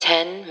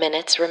10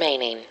 minutes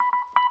remaining.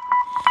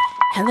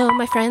 Hello,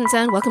 my friends,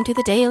 and welcome to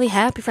the Daily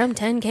Happy from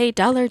 $10K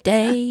Dollar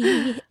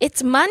Day.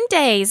 It's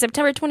Monday,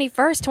 September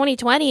 21st,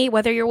 2020.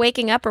 Whether you're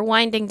waking up or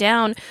winding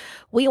down,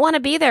 we want to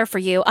be there for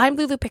you. I'm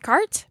Lulu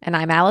Picard. And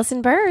I'm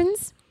Allison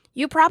Burns.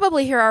 You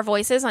probably hear our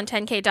voices on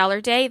 10K Dollar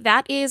Day.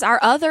 That is our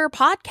other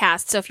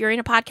podcast. So if you're in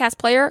a podcast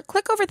player,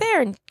 click over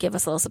there and give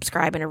us a little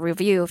subscribe and a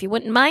review if you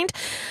wouldn't mind.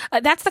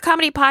 That's the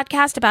comedy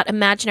podcast about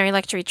imaginary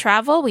luxury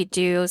travel. We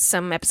do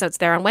some episodes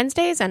there on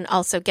Wednesdays and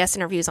also guest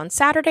interviews on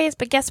Saturdays.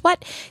 But guess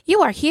what?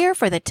 You are here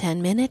for the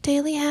 10-minute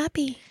Daily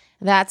Happy.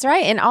 That's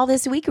right. And all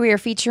this week we are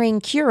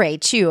featuring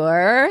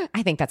Curateur.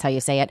 I think that's how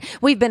you say it.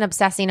 We've been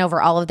obsessing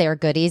over all of their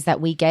goodies that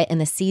we get in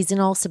the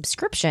seasonal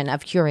subscription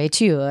of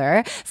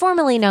Curateur,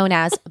 formerly known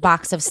as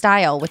Box of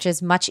Style, which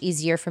is much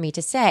easier for me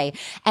to say.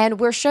 And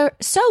we're so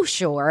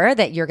sure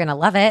that you're going to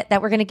love it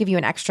that we're going to give you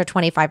an extra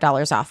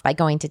 $25 off by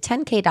going to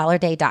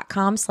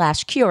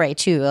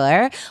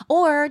 10kdollarday.com/Curateur,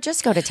 or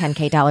just go to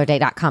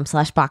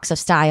 10kdollarday.com/Box of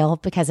Style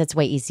because it's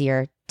way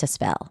easier to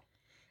spell.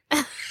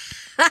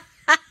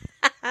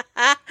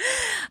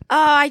 Oh,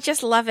 I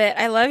just love it.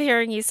 I love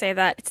hearing you say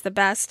that. It's the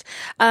best.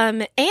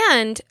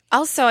 And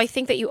also, I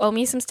think that you owe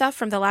me some stuff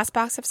from the last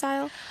Box of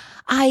Style.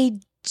 I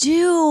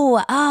do.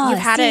 Oh, You've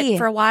had it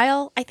for a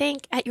while, I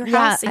think, at your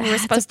house, and you were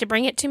supposed to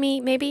bring it to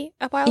me maybe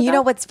a while ago. You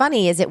know what's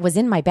funny is it was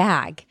in my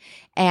bag,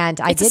 and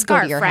I did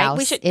scarf, go to your right?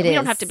 house. We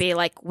don't have to be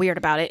like weird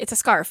about it. It's a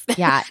scarf.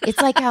 Yeah,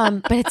 it's like,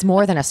 but it's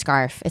more than a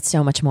scarf. It's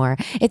so much more.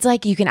 It's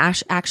like you can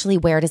actually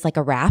wear it as like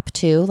a wrap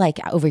too, like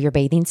over your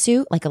bathing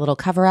suit, like a little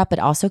cover up. It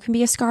also can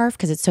be a scarf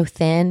because it's so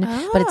thin,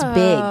 but it's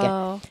big.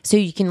 So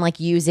you can like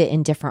use it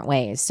in different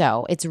ways.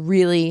 So it's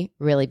really,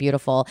 really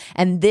beautiful.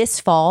 And this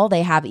fall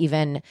they have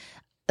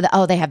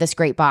they have this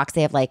great box.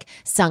 They have like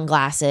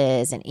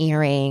sunglasses and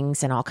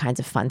earrings and all kinds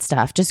of fun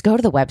stuff. Just go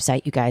to the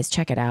website, you guys.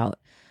 Check it out.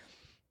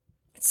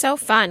 It's so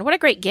fun. What a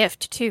great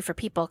gift, too, for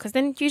people, because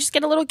then you just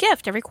get a little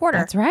gift every quarter.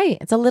 That's right.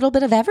 It's a little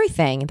bit of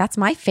everything. That's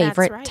my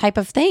favorite type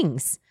of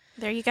things.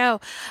 There you go.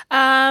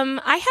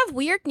 I have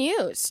weird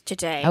news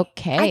today.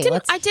 Okay,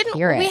 let's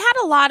hear it. We had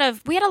a lot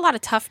of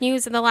tough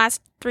news in the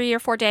last 3 or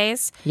 4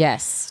 days.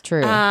 Yes,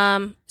 true.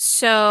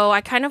 So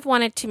I kind of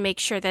wanted to make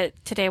sure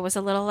that today was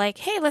a little like,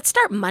 hey, let's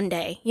start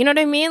Monday. You know what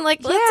I mean?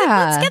 Like,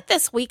 let's get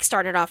this week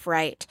started off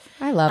right.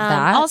 I love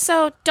that.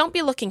 Also, don't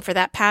be looking for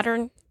that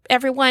pattern,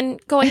 everyone,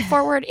 going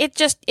forward. It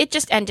just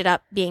ended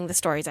up being the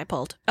stories I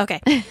pulled. Okay.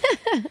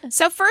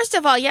 So first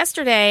of all,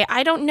 yesterday,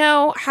 I don't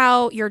know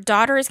how your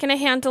daughter is going to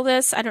handle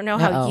this. I don't know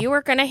how you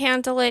are going to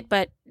handle it,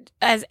 but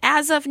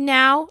as of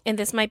now, and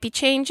this might be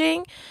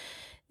changing,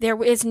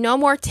 there is no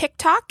more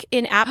TikTok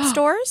in app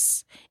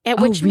stores,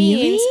 which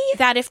means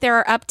that if there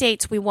are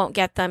updates, we won't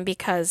get them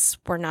because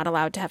we're not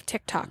allowed to have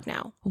TikTok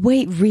now.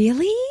 Wait,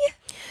 really?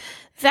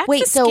 That's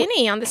the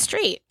skinny on the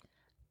street.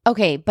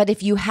 Okay, but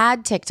if you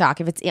had TikTok,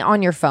 if it's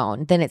on your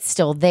phone, then it's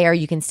still there.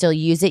 You can still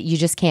use it. You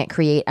just can't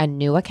create a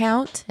new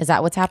account. Is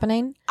that what's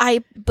happening?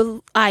 I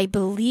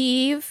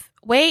believe.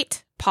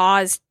 Wait.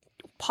 Pause.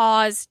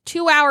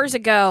 2 hours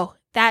ago.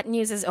 That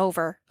news is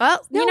over.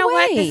 Well, you know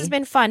what? This has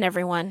been fun,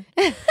 everyone.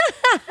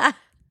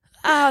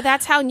 Oh,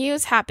 that's how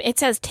news happen. It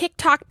says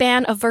TikTok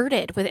ban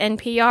averted with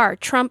NPR.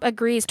 Trump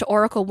agrees to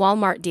Oracle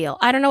Walmart deal.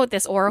 I don't know what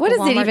this Oracle Walmart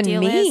deal is. What does it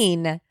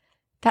even mean?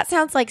 That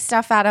sounds like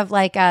stuff out of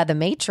like The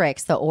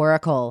Matrix, the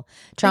Oracle.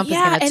 Trump is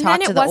going to talk to the Oracle. Yeah,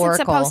 and then it wasn't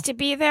supposed to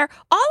be there.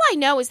 All I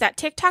know is that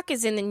TikTok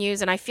is in the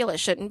news, and I feel it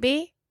shouldn't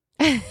be.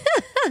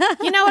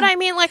 You know what I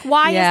mean? Like,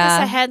 why is this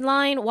a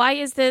headline? Why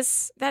is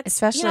this?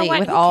 Especially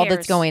with all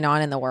that's going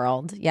on in the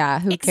world. Yeah,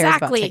 who cares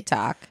about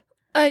TikTok?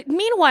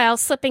 Meanwhile,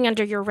 slipping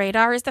under your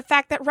radar is the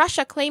fact that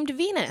Russia claimed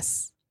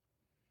Venus.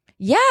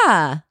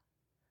 Yeah.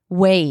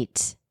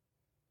 Wait.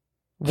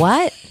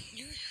 What?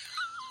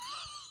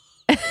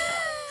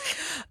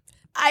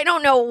 I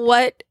don't know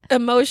what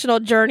emotional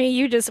journey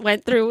you just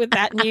went through with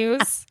that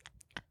news,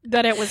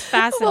 but it was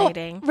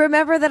fascinating. Well,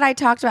 remember that I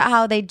talked about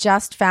how they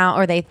just found,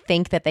 or they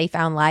think that they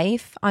found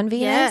life on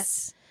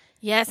Venus?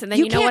 Yes. And then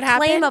you know what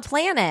happened? You can't claim a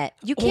planet.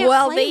 You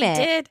can't claim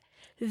it.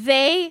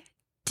 They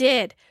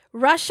did.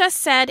 Russia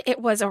said it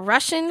was a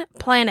Russian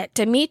planet.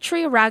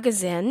 Dmitry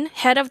Rogozin,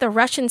 head of the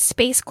Russian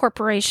space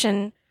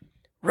corporation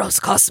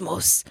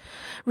Roscosmos,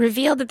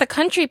 revealed that the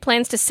country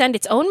plans to send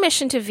its own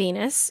mission to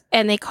Venus,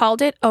 and they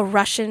called it a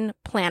Russian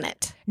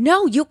planet.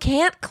 No, you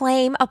can't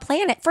claim a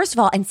planet, first of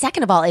all. And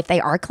second of all, if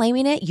they are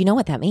claiming it, you know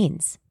what that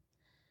means.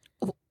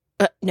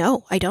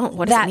 No, I don't.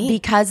 What does that mean?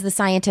 Because the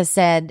scientists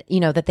said,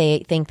 that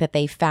they think that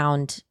they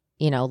found,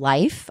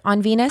 life on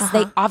Venus.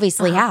 They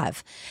obviously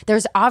have.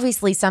 There's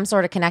obviously some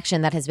sort of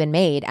connection that has been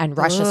made, and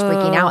Russia's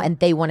freaking out, and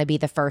they want to be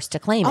the first to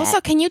claim it.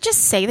 Also, can you just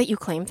say that you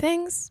claim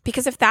things?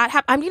 Because if that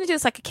happens, I'm going to do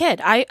this like a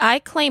kid.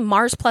 I claim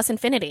Mars plus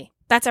infinity.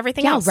 That's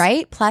everything else. Yeah,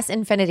 right? Plus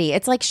infinity.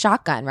 It's like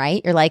shotgun,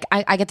 right? You're like,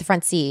 I get the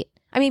front seat.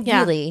 I mean,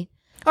 really.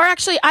 Or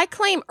actually, I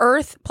claim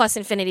Earth plus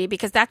infinity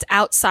because that's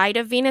outside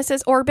of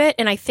Venus's orbit,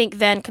 and I think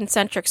then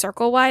concentric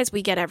circle-wise,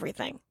 we get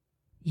everything.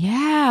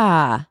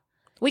 Yeah.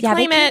 We claim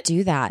they it. Can't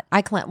do that.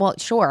 I claim. Well,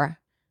 sure.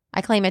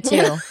 I claim it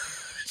too.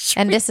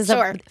 And this is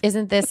Sure.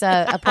 isn't this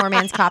a poor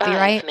man's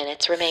copyright? 5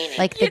 minutes remaining.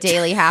 Like the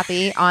Daily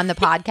Happy on the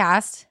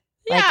podcast?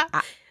 Yeah.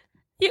 Like,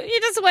 You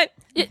just went,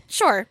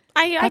 sure.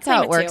 I that's claim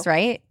how it works, too.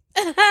 right?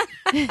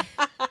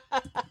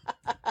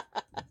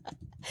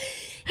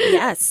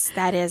 Yes,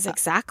 that is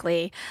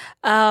exactly.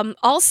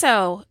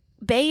 Also,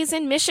 bays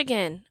in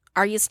Michigan.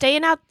 Are you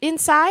staying out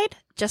inside?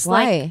 Just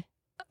Why?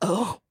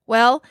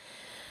 well,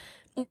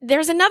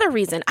 there's another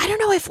reason. I don't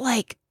know if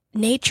like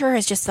nature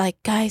is just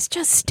like, guys,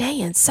 just stay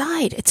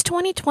inside. It's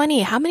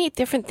 2020. How many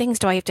different things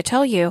do I have to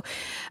tell you?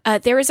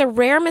 There is a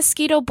rare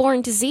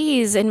mosquito-borne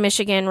disease in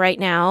Michigan right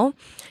now.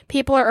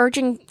 People are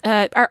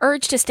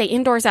urged to stay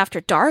indoors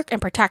after dark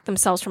and protect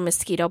themselves from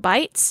mosquito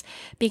bites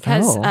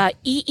because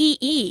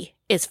EEE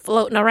is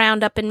floating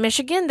around up in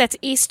Michigan. That's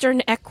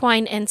Eastern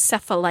Equine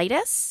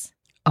Encephalitis.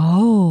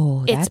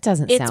 Oh, that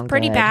doesn't sound good. It's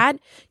pretty bad.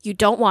 You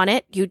don't want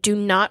it. You do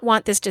not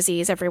want this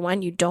disease,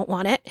 everyone. You don't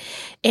want it.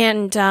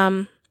 And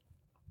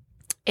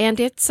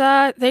it's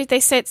they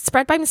say it's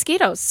spread by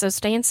mosquitoes, so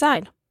stay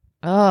inside.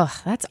 Oh,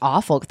 that's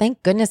awful.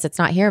 Thank goodness it's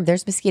not here.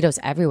 There's mosquitoes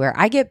everywhere.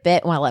 I get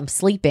bit while I'm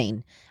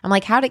sleeping. I'm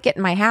like, how'd it get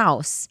in my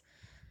house?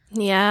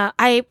 Yeah,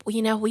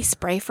 we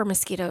spray for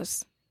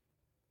mosquitoes.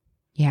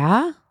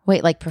 Yeah?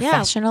 Wait, like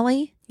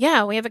professionally?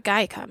 Yeah, we have a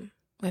guy come.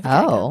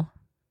 Oh.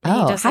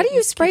 How do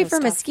you spray for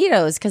stuff.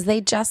 mosquitoes? Because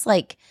they just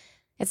like,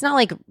 it's not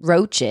like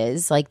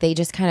roaches. Like they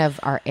just kind of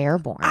are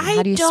airborne.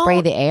 How do you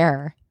spray the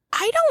air?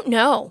 I don't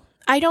know.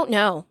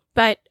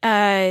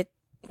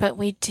 But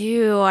we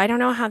do. I don't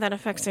know how that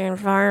affects the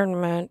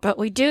environment, but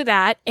we do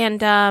that.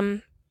 And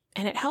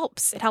it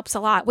helps. It helps a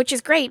lot, which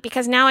is great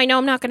because now I know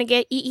I'm not going to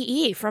get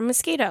EEE from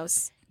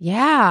mosquitoes.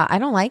 Yeah, I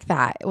don't like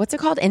that. What's it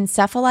called?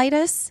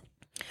 Encephalitis?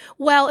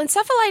 Well,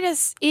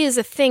 encephalitis is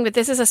a thing, but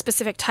this is a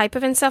specific type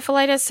of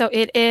encephalitis. So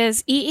it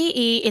is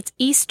EEE. It's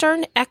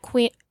Eastern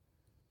Equine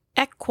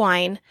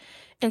Encephalitis.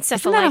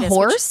 Isn't that a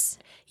horse?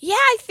 Yeah,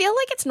 I feel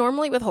like it's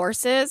normally with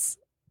horses.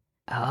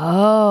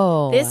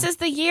 Oh. This is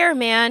the year,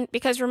 man,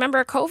 because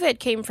remember, COVID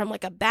came from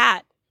like a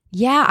bat.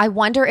 Yeah, I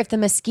wonder if the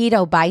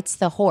mosquito bites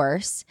the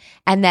horse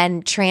and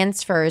then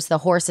transfers the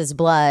horse's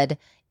blood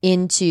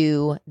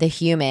into the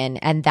human,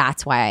 and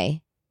that's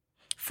why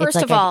First it's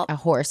like of all, a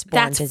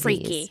horse-borne that's disease.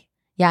 freaky.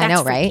 Yeah, That's I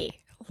know, right? freaky.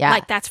 Yeah.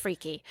 Like, that's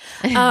freaky.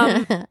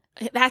 I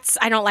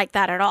don't like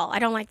that at all. I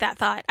don't like that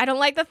thought. I don't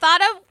like the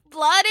thought of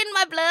blood in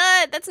my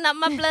blood. That's not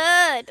my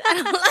blood. I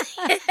don't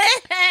like it.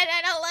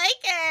 I don't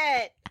like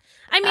it.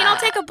 I mean, I'll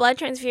take a blood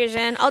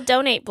transfusion. I'll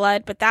donate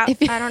blood, but I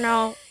don't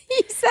know.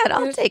 You said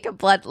I'll take a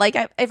blood, like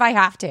if I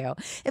have to.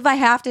 If I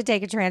have to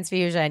take a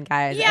transfusion,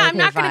 guys. Yeah, I'm okay,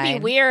 not going to be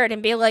fine. weird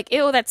and be like,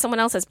 ew, that's someone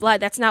else's blood.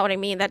 That's not what I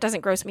mean. That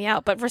doesn't gross me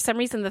out. But for some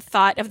reason, the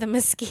thought of the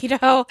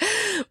mosquito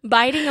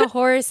biting a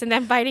horse and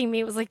then biting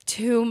me was like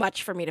too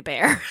much for me to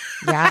bear.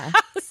 Yeah.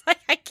 I was like,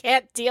 I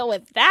can't deal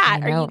with that.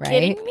 I know, Are you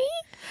kidding right? me?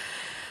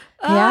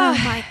 Yeah.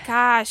 Oh my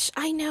gosh.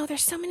 I know.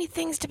 There's so many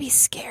things to be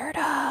scared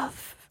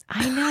of.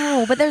 I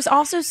know, but there's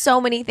also so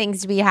many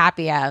things to be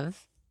happy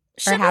of.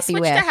 Should we happy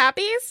switch with. to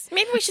happies?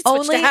 Maybe we should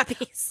switch to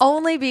happies.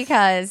 Only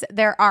because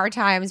there are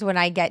times when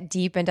I get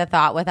deep into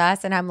thought with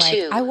us and I'm like,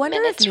 2 I wonder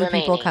if minutes new people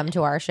remaining. come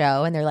to our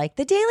show and they're like,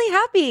 the Daily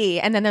Happy.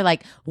 And then they're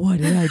like,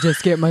 what did I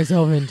just get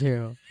myself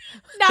into?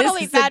 Not This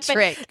only is a that,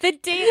 trick.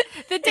 but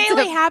the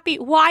Daily Happy.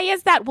 Why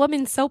is that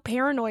woman so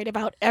paranoid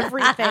about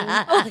everything?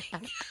 Like,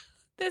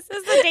 this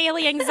is the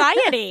daily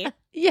anxiety.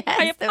 Yes.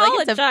 I they're like,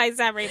 it's a- apologize,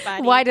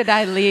 everybody. why did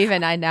I leave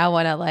and I now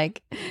want to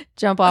like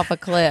jump off a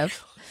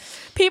cliff?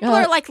 People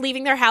are like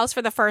leaving their house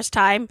for the first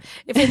time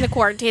if in the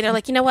quarantine. They're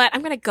like, you know what?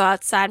 I'm going to go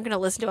outside. I'm going to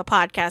listen to a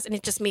podcast. And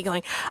it's just me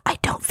going, I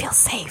don't feel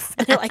safe.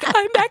 And they're like,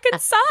 I'm back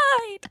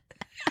inside.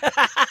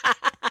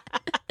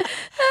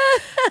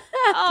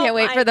 Can't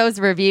wait for those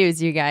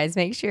reviews, you guys.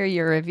 Make sure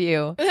you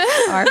review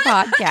our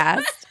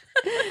podcast.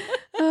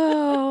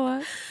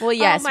 Oh, well,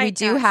 yes, my we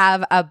do gosh.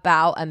 have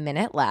about a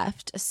minute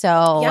left.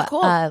 So, Yeah,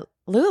 cool.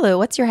 Lulu,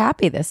 what's your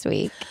happy this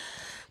week?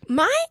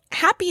 My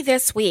happy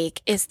this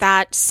week is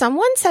that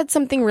someone said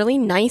something really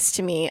nice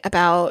to me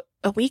about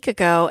a week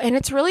ago, and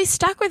it's really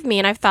stuck with me,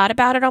 and I've thought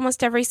about it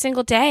almost every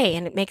single day,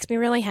 and it makes me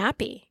really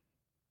happy.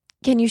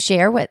 Can you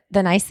share what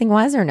the nice thing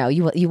was, or no?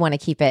 You want to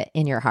keep it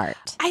in your heart?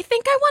 I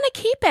think I want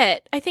to keep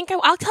it. I think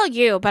I'll tell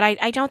you, but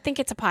I don't think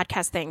it's a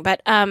podcast thing.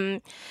 But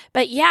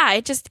yeah,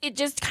 it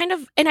just kind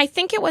of, and I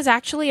think it was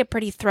actually a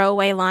pretty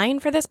throwaway line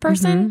for this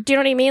person. Do you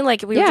know what I mean?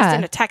 Like we were just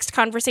in a text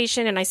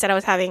conversation, and I said I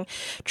was having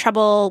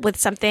trouble with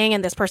something,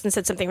 and this person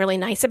said something really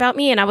nice about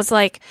me, and I was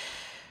like,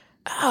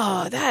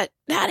 oh, that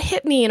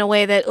hit me in a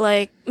way that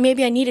like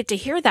maybe I needed to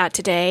hear that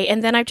today,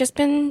 and then I've just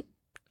been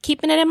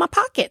keeping it in my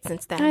pocket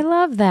since then. I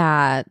love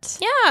that.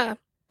 Yeah.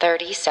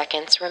 30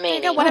 seconds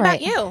remaining. What All about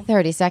right, you?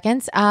 30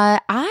 seconds.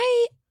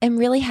 I am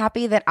really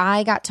happy that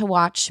I got to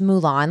watch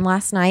Mulan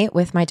last night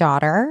with my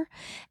daughter,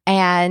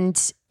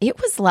 and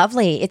it was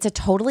lovely. It's a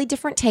totally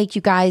different take,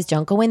 you guys.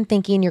 Don't go in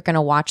thinking you're going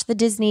to watch the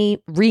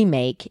Disney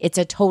remake. It's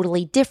a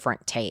totally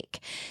different take.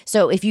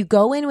 So if you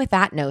go in with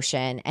that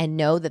notion and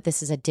know that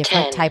this is a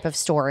different 10, type of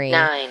story,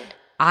 9,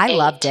 I 8,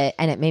 loved it,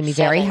 and it made me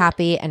very 7,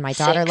 happy, and my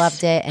daughter 6,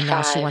 loved it, and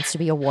now she 5, wants to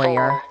be a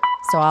warrior.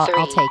 So I'll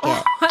Three. take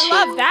it. I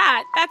love Two,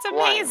 that. That's one.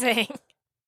 amazing.